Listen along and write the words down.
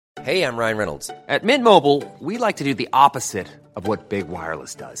Hey, I'm Ryan Reynolds. At Mint Mobile, we like to do the opposite of what Big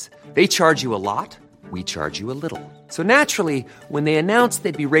Wireless does. They charge you a lot, we charge you a little. So naturally, when they announced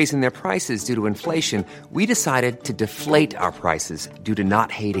they'd be raising their prices due to inflation, we decided to deflate our prices due to not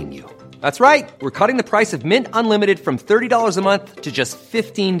hating you. That's right. We're cutting the price of Mint Unlimited from $30 a month to just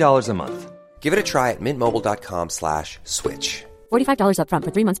 $15 a month. Give it a try at mintmobile.com/switch. $45 up front for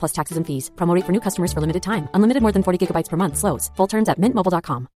 3 months plus taxes and fees. Promo rate for new customers for limited time. Unlimited more than 40 gigabytes per month. Slows full terms at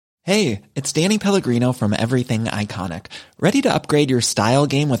mintmobile.com. Hey, it's Danny Pellegrino from Everything Iconic. Ready to upgrade your style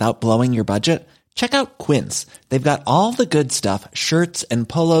game without blowing your budget? Check out Quince. They've got all the good stuff, shirts and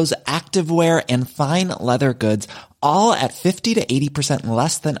polos, activewear, and fine leather goods, all at 50 to 80%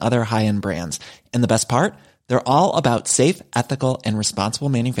 less than other high-end brands. And the best part? They're all about safe, ethical, and responsible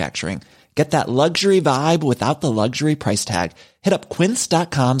manufacturing. Get that luxury vibe without the luxury price tag. Hit up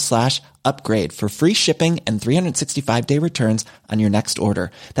quince.com/upgrade for free shipping and 365-day returns on your next order.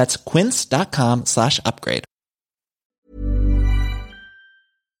 That's quince.com/upgrade.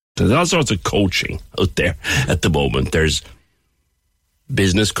 There's all sorts of coaching out there at the moment. There's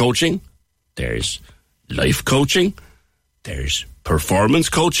business coaching, there's life coaching, there's performance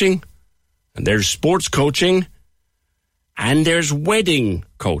coaching, and there's sports coaching, and there's wedding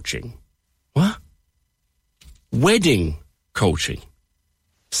coaching. What? Wedding coaching.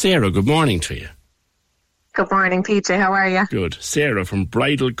 Sarah, good morning to you. Good morning, PJ. How are you? Good. Sarah from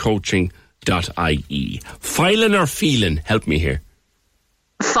bridalcoaching.ie. Filing or feeling? Help me here.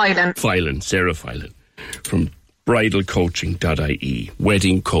 Filing. Filing. Sarah Filing from bridalcoaching.ie.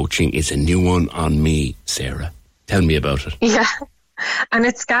 Wedding coaching is a new one on me, Sarah. Tell me about it. Yeah. And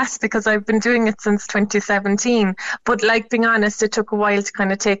it's gas because I've been doing it since 2017. But like being honest, it took a while to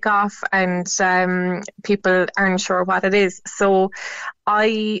kind of take off and people aren't sure what it is. So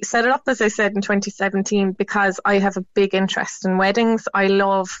I set it up, as I said, in 2017 because I have a big interest in weddings. I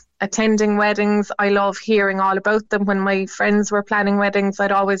love attending weddings. I love hearing all about them. When my friends were planning weddings,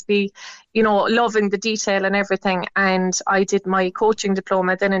 I'd always be, loving the detail and everything. And I did my coaching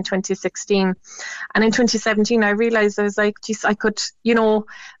diploma then in 2016. And in 2017, I realised I was like, geez, I could,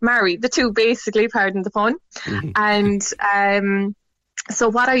 marry the two, basically, pardon the pun. Mm-hmm. And so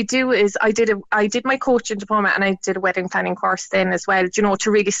what I do is I did my coaching diploma and I did a wedding planning course then as well, to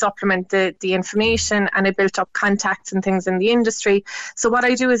really supplement the information, and I built up contacts and things in the industry. So what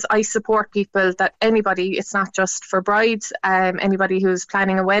I do is I support people, that anybody, it's not just for brides, anybody who's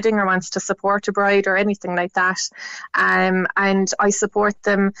planning a wedding or wants to support a bride or anything like that. And I support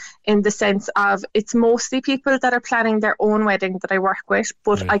them in the sense of it's mostly people that are planning their own wedding that I work with,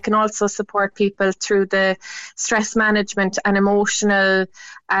 but I can also support people through the stress management and emotional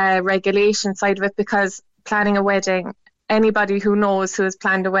regulation side of it, because planning a wedding, anybody who has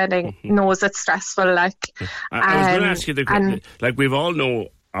planned a wedding knows it's stressful. I was going to ask you the question. Like, we've all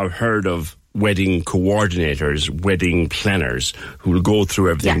heard of wedding coordinators, wedding planners who will go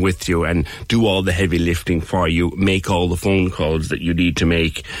through everything with you and do all the heavy lifting for you, make all the phone calls that you need to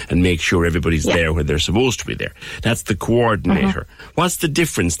make, and make sure everybody's there when they're supposed to be there. That's the coordinator. What's the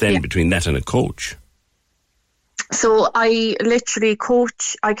difference then between that and a coach? So I literally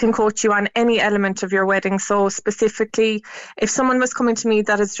I can coach you on any element of your wedding. So specifically, if someone was coming to me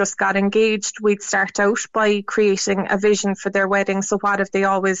that has just got engaged, we'd start out by creating a vision for their wedding. So what have they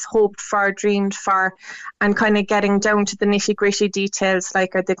always hoped for, dreamed for, and kind of getting down to the nitty gritty details,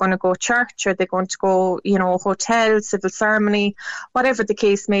 like are they going to go church, are they going to go, hotel, civil ceremony, whatever the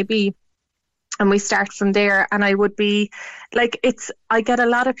case may be. And we start from there, and I would be like, I get a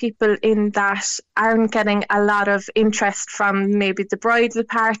lot of people in that aren't getting a lot of interest from maybe the bridal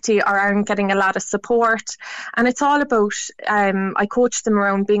party, or aren't getting a lot of support. And it's all about, I coach them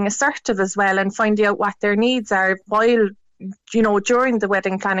around being assertive as well, and finding out what their needs are while, during the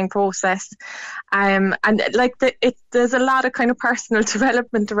wedding planning process. And like there's a lot of kind of personal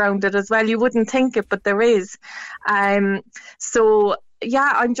development around it as well. You wouldn't think it, but there is. So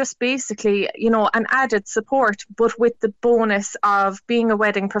yeah, I'm just basically, an added support, but with the bonus of being a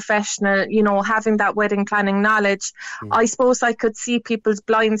wedding professional, having that wedding planning knowledge. I suppose I could see people's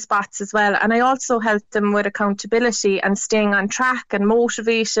blind spots as well. And I also help them with accountability and staying on track and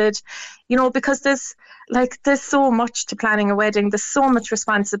motivated, because there's so much to planning a wedding. There's so much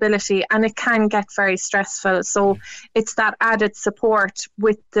responsibility, and it can get very stressful. So it's that added support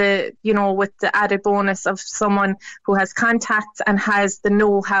with the added bonus of someone who has contacts and has the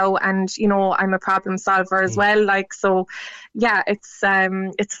know-how, and I'm a problem solver as well. It's a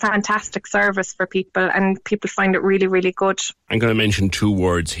fantastic service for people, and people find it really, really good. I'm going to mention two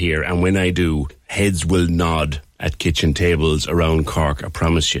words here, and when I do, heads will nod at kitchen tables around Cork, I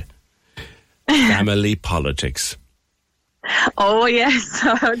promise you. Family politics. Oh, yes,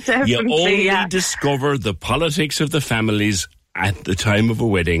 definitely. You only discover the politics of the families at the time of a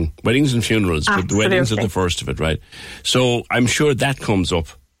wedding. Weddings and funerals, but the weddings are the first of it, right? So I'm sure that comes up.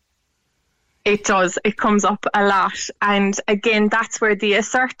 It does. It comes up a lot. And again, that's where the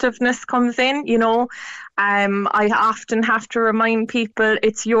assertiveness comes in, you know. I often have to remind people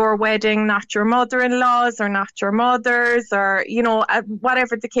it's your wedding, not your mother-in-law's or not your mother's, or, you know,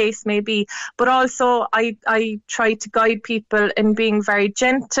 whatever the case may be. But also I try to guide people in being very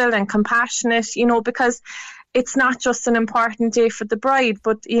gentle and compassionate, you know, because it's not just an important day for the bride,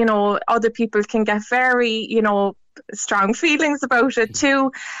 but, you know, other people can get very, you know, strong feelings about it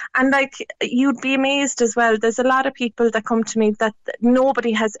too. And like, you'd be amazed as well, there's a lot of people that come to me that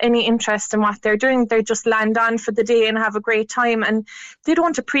nobody has any interest in what they're doing. They just land on for the day and have a great time, and they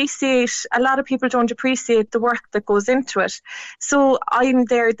don't appreciate, a lot of people don't appreciate the work that goes into it. So I'm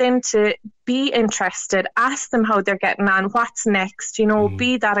there then to be interested, ask them how they're getting on, what's next, you know,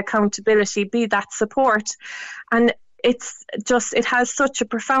 be that accountability, be that support. And it's just, it has such a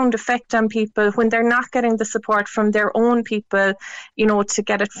profound effect on people when they're not getting the support from their own people, you know, to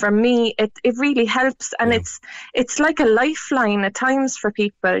get it from me. It really helps, and it's like a lifeline at times for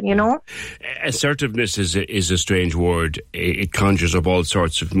people, you know. Assertiveness is a strange word. It conjures up all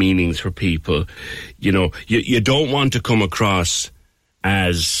sorts of meanings for people. You know, you don't want to come across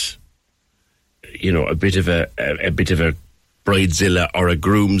as, you know, a bit of a bridezilla or a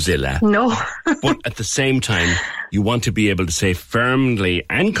groomzilla. No. But at the same time, you want to be able to say firmly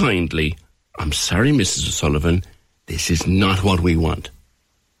and kindly, I'm sorry, Mrs. O'Sullivan, this is not what we want.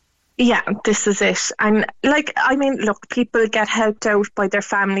 Yeah, this is it. And like, I mean, look, people get helped out by their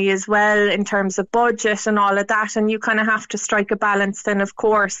family as well in terms of budget and all of that. And you kind of have to strike a balance then, of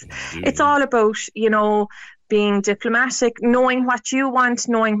course. It's all about, you know, being diplomatic, knowing what you want,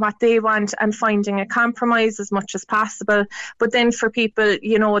 knowing what they want, and finding a compromise as much as possible. But then for people,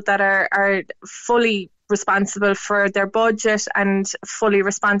 you know, that are fully responsible for their budget and fully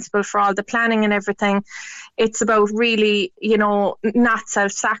responsible for all the planning and everything, it's about really, you know, not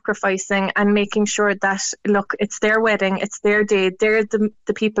self-sacrificing and making sure that, look, it's their wedding, it's their day, they're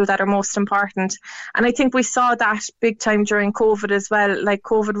the people that are most important. And I think we saw that big time during COVID as well. Like,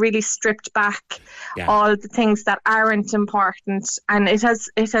 COVID really stripped back all the things that aren't important, and it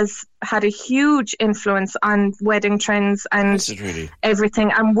has had a huge influence on wedding trends and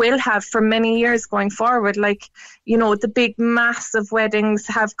everything, and will have for many years going forward. Like, you know, the big massive weddings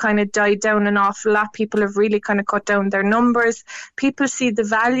have kind of died down an awful lot. People have really kind of cut down their numbers. People see the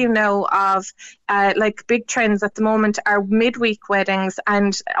value now of like, big trends at the moment are midweek weddings,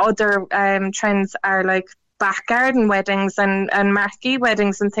 and other trends are like back garden weddings and marquee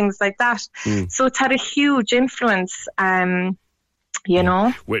weddings and things like that. So it's had a huge influence. You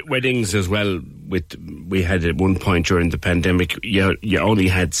know, weddings as well. We had at one point during the pandemic, you only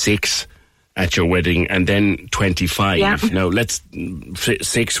had 6 at your wedding, and then 25. Yeah. Now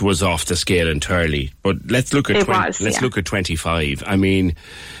 6 was off the scale entirely, but let's look at look at 25. I mean,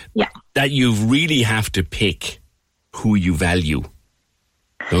 that you really have to pick who you value,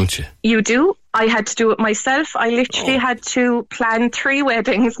 don't you? You do. I had to do it myself. I literally had to plan 3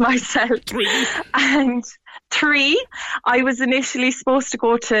 weddings myself. 3? And 3. I was initially supposed to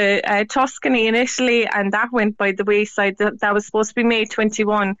go to Tuscany in Italy, and that went by the wayside. That was supposed to be May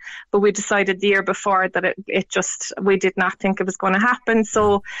 21, but we decided the year before that we did not think it was going to happen.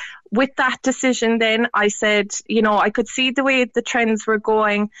 So with that decision then, I said, you know, I could see the way the trends were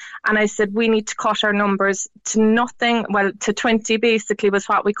going, and I said, we need to cut our numbers to nothing. Well, to 20 basically was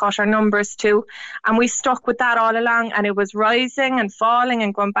what we cut our numbers to. And we stuck with that all along, and it was rising and falling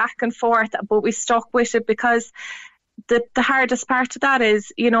and going back and forth, but we stuck with it because the hardest part of that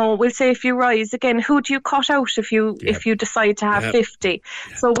is, you know, we'll say if you rise again, who do you cut out if you decide to have 50?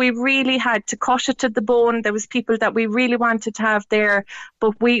 So we really had to cut it to the bone. There was people that we really wanted to have there,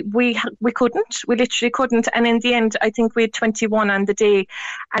 but we couldn't. We literally couldn't. And in the end, I think we had 21 on the day,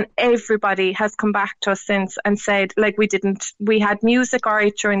 and everybody has come back to us since and said, like, we had music all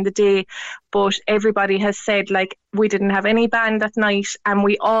right during the day, but everybody has said, like, we didn't have any band at night, and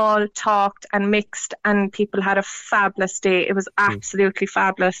we all talked and mixed, and people had a fabulous day. It was absolutely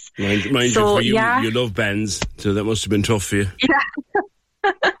fabulous. Mind you, for you, you love bands, so that must have been tough for you.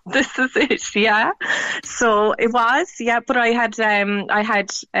 Yeah. This is it, yeah. So it was, yeah. But we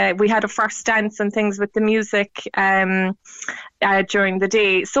had a first dance and things with the music. during the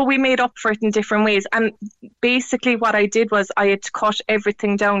day. So we made up for it in different ways. And basically what I did was I had to cut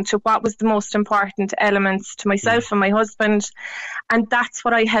everything down to what was the most important elements to myself and my husband. And that's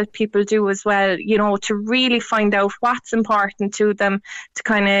what I help people do as well, you know, to really find out what's important to them, to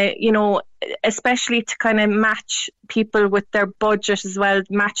kind of, you know, especially to kind of match people with their budget as well,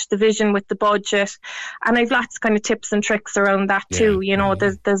 match the vision with the budget. And I've lots of kind of tips and tricks around that too. You know,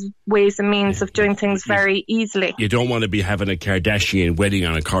 there's ways and means of doing things very easily. You don't want to be having a Kardashian wedding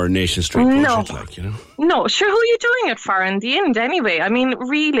on a Coronation Street budget, like, you know? No, sure, who are you doing it for in the end anyway? I mean,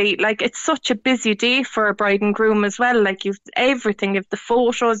 really, like, it's such a busy day for a bride and groom as well. Like, you've everything, you've the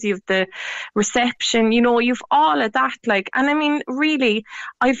photos, you've the reception, you know, you've all of that. Like, and I mean, really,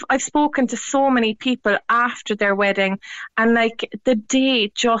 I've spoken to so many people after their wedding, and like the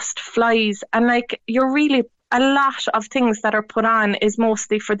day just flies, and like you're really, a lot of things that are put on is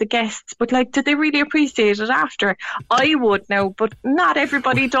mostly for the guests, but like, did they really appreciate it after? I would now, but not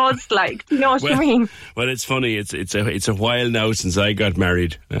everybody does, like, you know what I mean? Well, it's funny, it's a while now since I got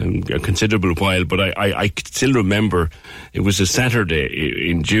married, a considerable while, but I still remember it was a Saturday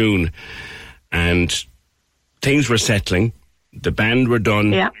in June, and things were settling, the band were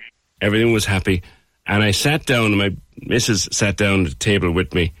done, everything was happy, and I sat down, and my missus sat down at the table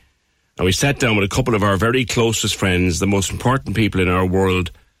with me, and we sat down with a couple of our very closest friends, the most important people in our world,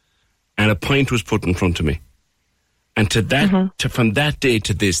 and a pint was put in front of me. And to that, from that day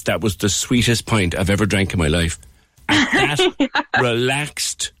to this, that was the sweetest pint I've ever drank in my life. At that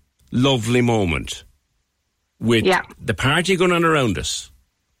relaxed, lovely moment, with the party going on around us,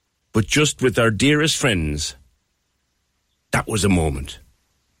 but just with our dearest friends, that was a moment.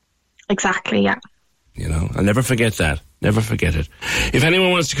 Exactly, yeah. You know, I'll never forget that. Never forget it. If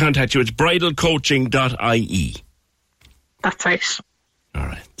anyone wants to contact you, it's bridalcoaching.ie. That's right. All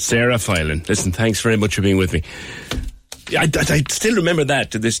right. Sarah Filan, listen, thanks very much for being with me. I still remember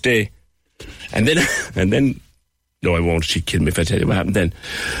that to this day. And then, no, I won't. She'd kill me if I tell you what happened then.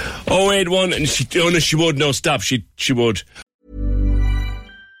 081, and she would. No, stop. She would.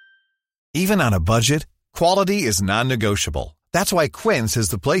 Even on a budget, quality is non-negotiable. That's why Quince is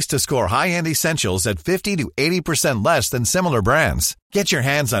the place to score high-end essentials at 50 to 80% less than similar brands. Get your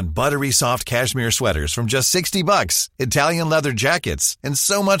hands on buttery soft cashmere sweaters from just $60, Italian leather jackets, and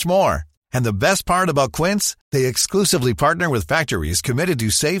so much more. And the best part about Quince, they exclusively partner with factories committed to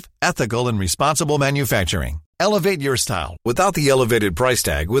safe, ethical, and responsible manufacturing. Elevate your style without the elevated price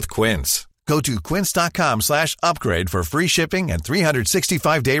tag with Quince. Go to quince.com/upgrade for free shipping and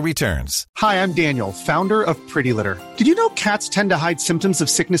 365-day returns. Hi, I'm Daniel, founder of Pretty Litter. Did you know cats tend to hide symptoms of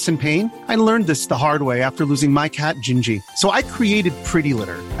sickness and pain? I learned this the hard way after losing my cat, Gingy. So I created Pretty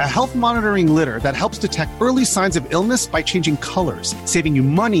Litter, a health monitoring litter that helps detect early signs of illness by changing colors, saving you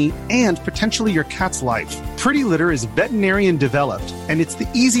money and potentially your cat's life. Pretty Litter is veterinarian developed, and it's the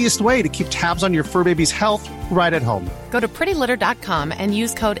easiest way to keep tabs on your fur baby's health right at home. Go to prettylitter.com and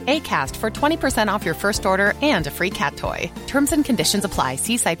use code ACAST for 20% off your first order and a free cat toy. Terms and conditions apply.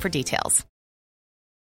 See site for details.